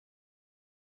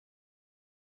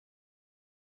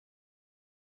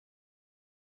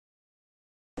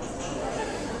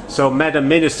So, Madam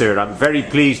Minister, I'm very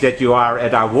pleased that you are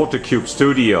at our WaterCube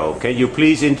studio. Can you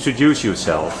please introduce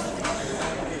yourself?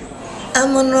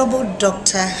 I'm Honorable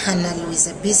Dr. Hanna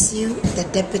Louisa Bisiw, the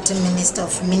Deputy Minister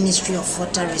of Ministry of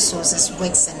Water Resources,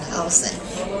 Works and Housing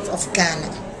of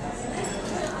Ghana.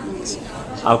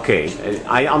 Okay,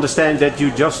 I understand that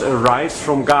you just arrived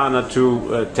from Ghana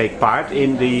to take part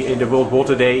in the World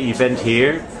Water Day event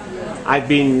here. I've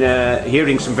been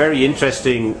hearing some very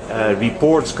interesting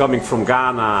reports coming from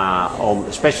Ghana on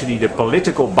especially the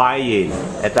political buy-in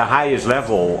at the highest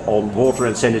level on water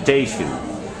and sanitation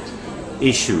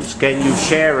issues. Can you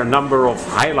share a number of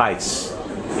highlights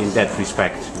in that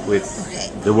respect with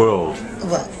the world?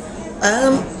 Well,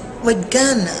 with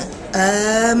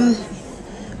Ghana,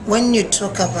 when you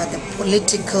talk about the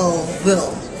political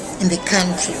will in the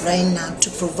country right now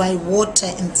to provide water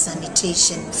and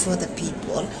sanitation for the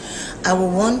people, I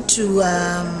would want to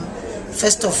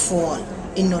first of all,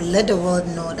 let the world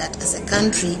know that as a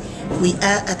country we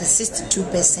are at the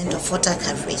 62% of water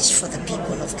coverage for the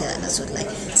people of Ghana. So like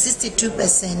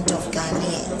 62% of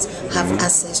Ghanaians have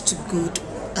access to good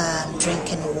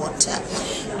drinking water.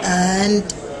 And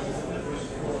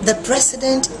the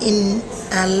president in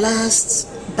our last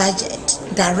budget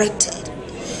directed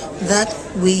that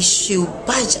we should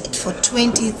budget for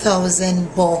 20,000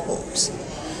 boreholes.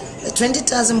 The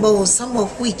 20,000 boreholes, some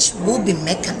of which will be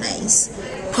mechanized,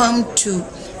 pumped to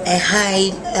a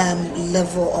high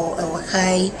level or a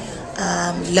high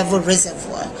level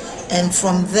reservoir, and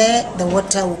from there the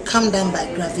water will come down by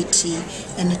gravity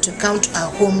and it will come to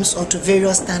our homes or to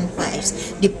various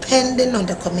standpipes depending on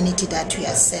the community that we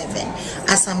are serving.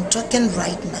 As I'm talking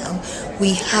right now,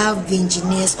 we have the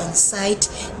engineers on site.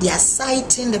 They are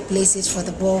siting the places for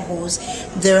the boreholes.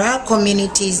 There are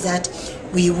communities that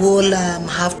we will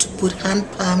have to put hand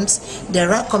pumps.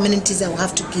 There are communities that will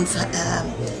have to give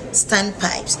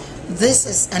standpipes. This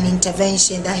is an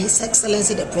intervention that His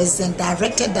Excellency the President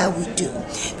directed that we do,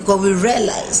 because we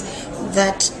realize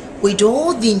that with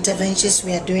all the interventions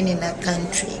we are doing in our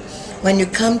country, when you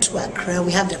come to Accra,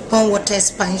 we have the pond water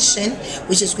expansion,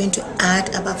 which is going to add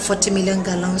about 40 million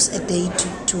gallons a day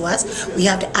to us. We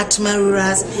have the Atma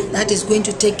Ruras that is going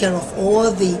to take care of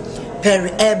all the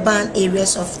peri-urban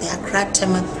areas of the Accra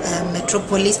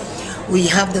metropolis. We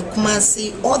have the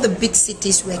Kumasi, all the big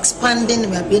cities. We're expanding,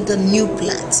 we are building new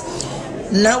plants.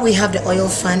 Now we have the oil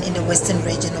fund in the western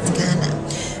region of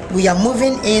Ghana. We are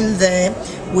moving in there.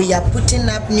 We are putting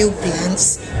up new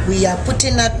plants. We are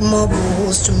putting up more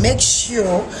boreholes to make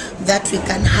sure that we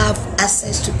can have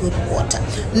access to good water.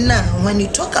 Now, when you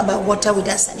talk about water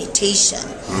without sanitation,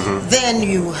 then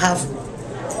you have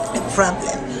a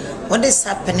problem. What is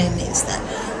happening is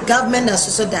that government has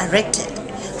also directed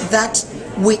that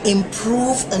we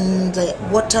improve in the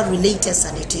water-related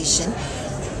sanitation.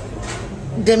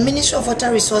 The Ministry of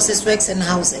Water Resources, Works and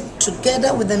Housing,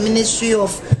 together with the Ministry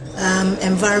of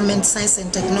Environment, Science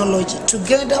and Technology,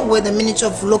 together with the Ministry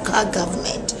of Local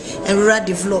Government and Rural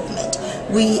Development,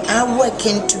 we are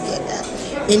working together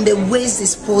in the waste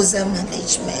disposal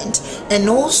management and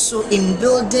also in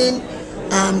building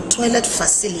toilet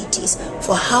facilities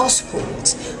for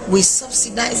households. We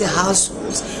subsidize the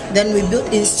households, then we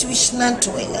build institutional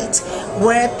toilets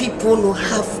where people will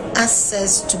have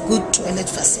access to good toilet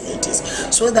facilities,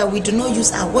 so that we do not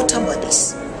use our water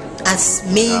bodies as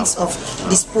means of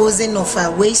disposing of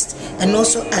our waste and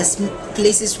also as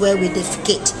places where we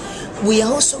defecate. We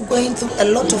are also going through a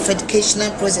lot of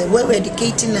educational process where we're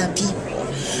educating our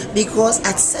people, because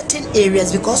at certain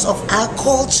areas, because of our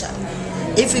culture,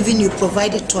 if even you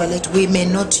provide a toilet, we may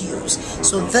not use.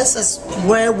 So this is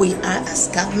where we are as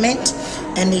government,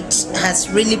 and it has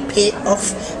really paid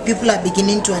off. People are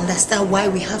beginning to understand why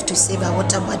we have to save our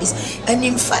water bodies. And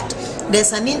in fact,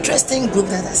 there's an interesting group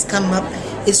that has come up.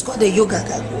 It's called the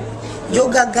Yogaga group.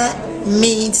 Yogaga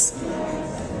means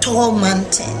tall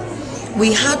mountain.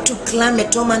 We had to climb a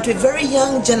tall mountain, a very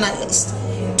young journalist,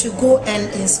 to go and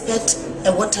inspect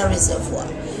a water reservoir.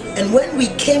 And when we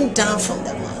came down from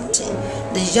the mountain,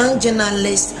 the young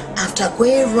journalist, after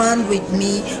going around with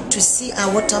me to see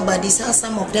our water bodies, how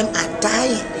some of them are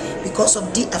dying because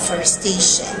of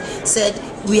deforestation, said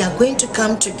we are going to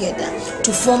come together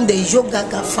to form the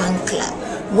Yogaga fan club,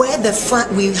 where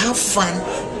we have fun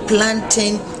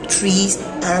planting trees,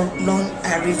 along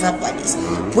our river bodies,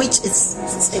 which is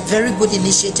a very good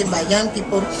initiative by young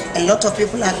people. A lot of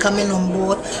people are coming on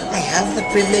board. I have the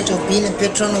privilege of being a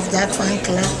patron of that fan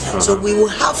club. So we will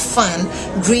have fun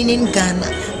greening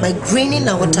Ghana by greening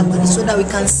our water bodies so that we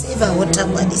can save our water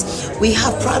bodies. We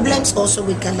have problems also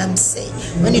with galamsey.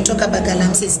 When you talk about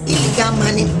galamsey, it's illegal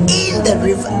mining in the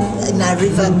river, in our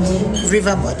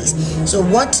river bodies. So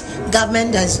what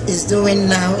government is doing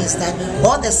now is that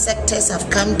all the sectors have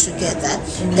come together,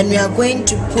 and we are going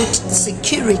to put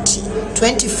security,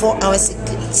 24-hour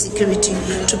security,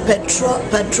 to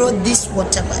patrol these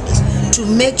water bodies, to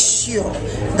make sure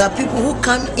that people who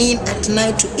come in at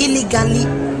night to illegally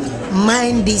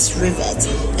mine these rivers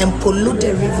and pollute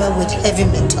the river with heavy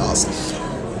metals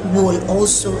will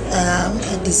also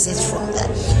desist from that.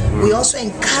 We're also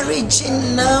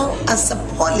encouraging now as a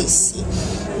policy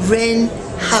rain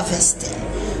harvesting,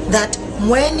 that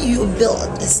when you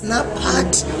build, it's not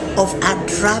part of our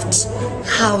draft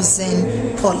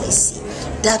housing policy,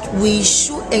 that we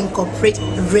should incorporate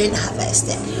rain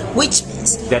harvesting, which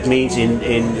means that means in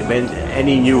when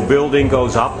any new building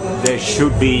goes up, there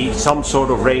should be some sort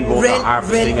of rainwater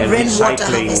harvesting and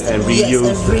recycling and reuse.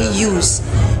 Yes, and reuse.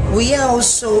 We are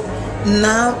also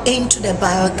now into the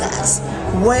biogas,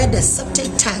 where the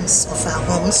septic tanks of our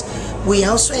homes, we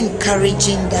are also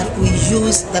encouraging that we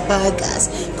use the biogas,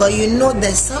 because you know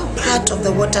there's some part of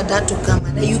the water that will come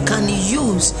and that you can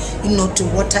use, you know, to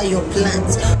water your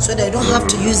plants, so they don't have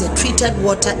to use the treated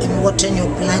water in watering your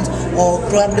plants or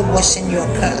probably washing your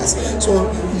cars.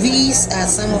 So these are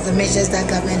some of the measures that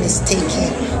government is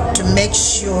taking to make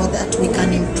sure that we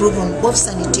can improve on both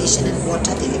sanitation and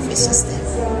water delivery system.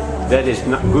 That is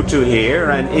good to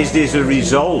hear. And is this a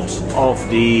result of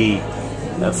the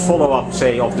follow-up,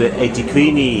 say, of the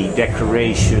Etiquette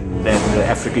Declaration that the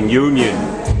African Union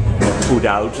put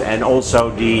out, and also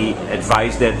the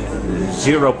advice that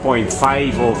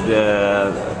 0.5 of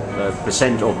the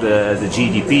percent of the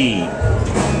GDP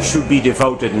should be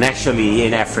devoted nationally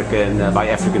in Africa and by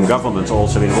African governments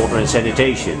also in water and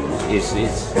sanitation?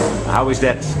 How is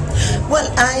that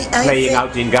playing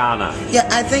out in Ghana? Yeah,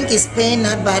 I think it's playing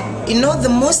out, but you know the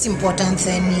most important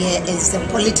thing here is the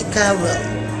political will.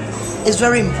 It's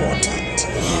very important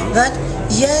that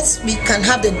yes, we can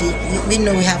have the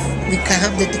we can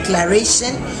have the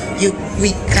declaration.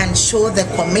 We can show the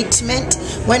commitment.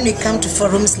 When we come to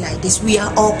forums like this, we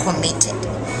are all committed.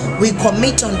 We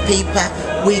commit on paper,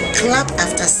 we clap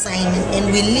after signing,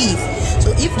 and we leave.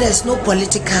 So if there's no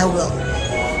political will,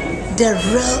 the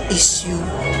real issue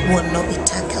will not be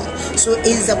tackled. So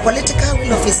it's the political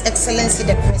will of His Excellency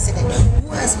the President,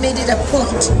 who has made it a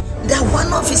point that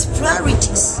one of his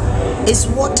priorities is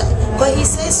water. But he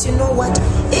says, you know what,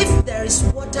 if there is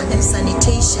water and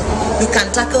sanitation, you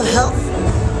can tackle health,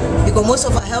 because most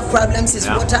of our health problems is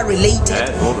water related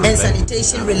and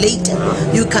sanitation related.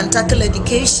 You can tackle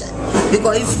education,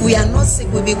 because if we are not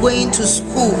sick, we'll be going to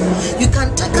school. You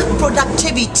can tackle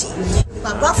productivity.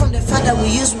 Apart from the fact that we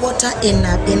use water in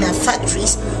our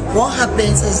factories, what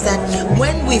happens is that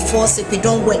when we fall sick, we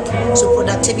don't work, so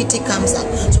productivity comes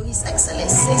up. So His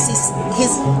Excellency says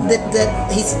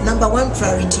his number one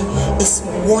priority is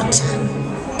water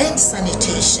and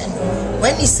sanitation.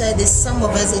 When he said this, some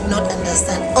of us did not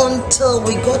understand until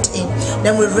we got in.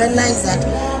 Then we realized that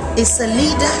it's a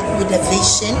leader with a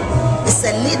vision, it's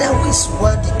a leader who is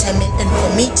well determined and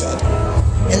committed.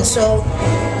 And so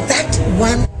that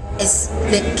one is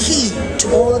the key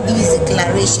to all these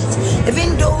declarations.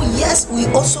 Even though, yes, we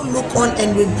also look on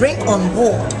and we bring on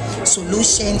board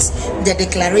solutions, the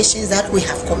declarations that we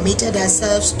have committed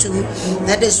ourselves to.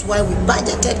 That is why we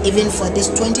budgeted even for this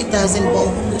 20,000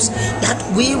 boreholes that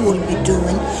we will be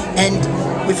doing, and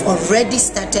we've already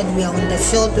started. We are on the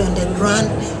field, on the ground,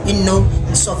 you know,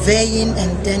 surveying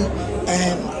and then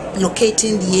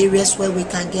locating the areas where we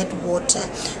can get water.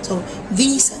 So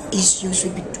these issues,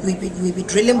 we'll be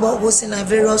drilling boreholes in our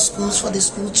various schools for the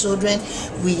school children.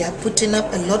 We are putting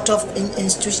up a lot of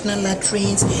institutional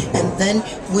latrines, and then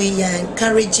we are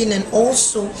encouraging and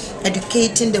also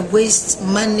educating the waste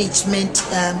management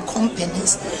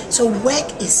companies. So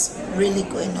work is really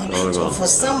going on. So for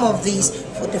some of these,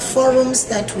 for the forums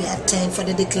that we attend, for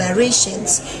the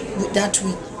declarations that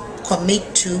we commit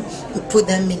to, we put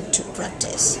them into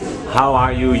practice. How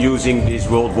are you using this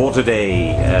World Water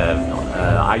Day?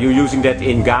 Are you using that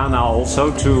in Ghana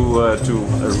also to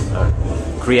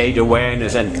create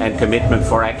awareness and commitment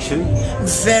for action?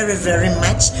 Very, very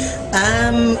much.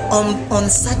 On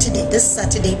Saturday, this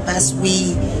Saturday past,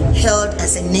 we held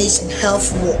as a nation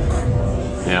health walk.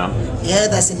 Yeah,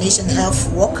 that's a nation health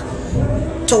walk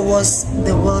towards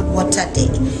the World Water Day.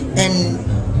 And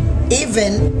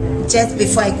even just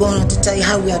before I go on to tell you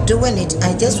how we are doing it,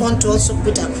 I just want to also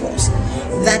put across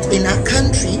that in our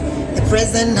country, the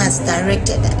president has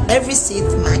directed that every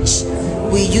 6th March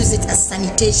we use it as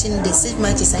sanitation day. 6th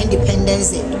March is our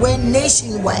Independence Day, where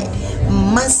nationwide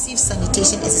massive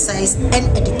sanitation exercise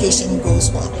and education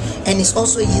goes on, and it's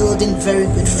also yielding very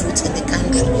good fruits in the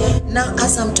country. Now,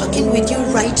 as I'm talking with you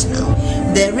right now,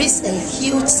 there is a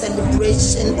huge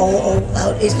celebration, or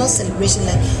it's not celebration,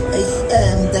 like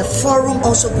the forum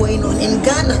also going on in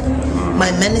Ghana.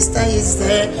 My minister is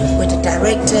there with the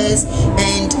directors,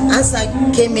 and as I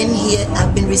came in here,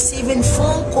 I've been receiving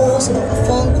phone calls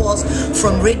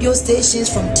from radio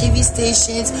stations, from TV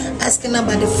stations, asking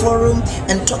about the forum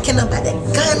and talking about the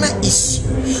Ghana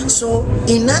issue. So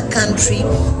in our country,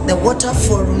 the Water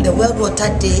Forum, the World Water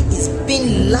Day, is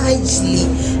being largely,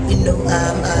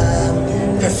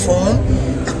 performed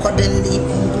accordingly,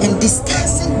 and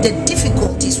discussing the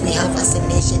difficulties we have as a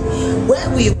nation, where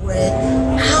we were,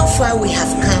 how far we have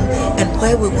come, and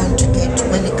where we want to get to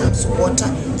when it comes to water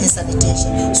and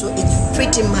sanitation. So it's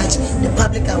pretty much the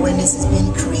public awareness is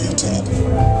being created.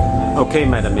 Okay,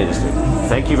 Madam Minister,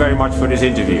 thank you very much for this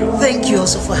interview. Thank you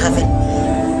also for having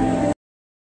me.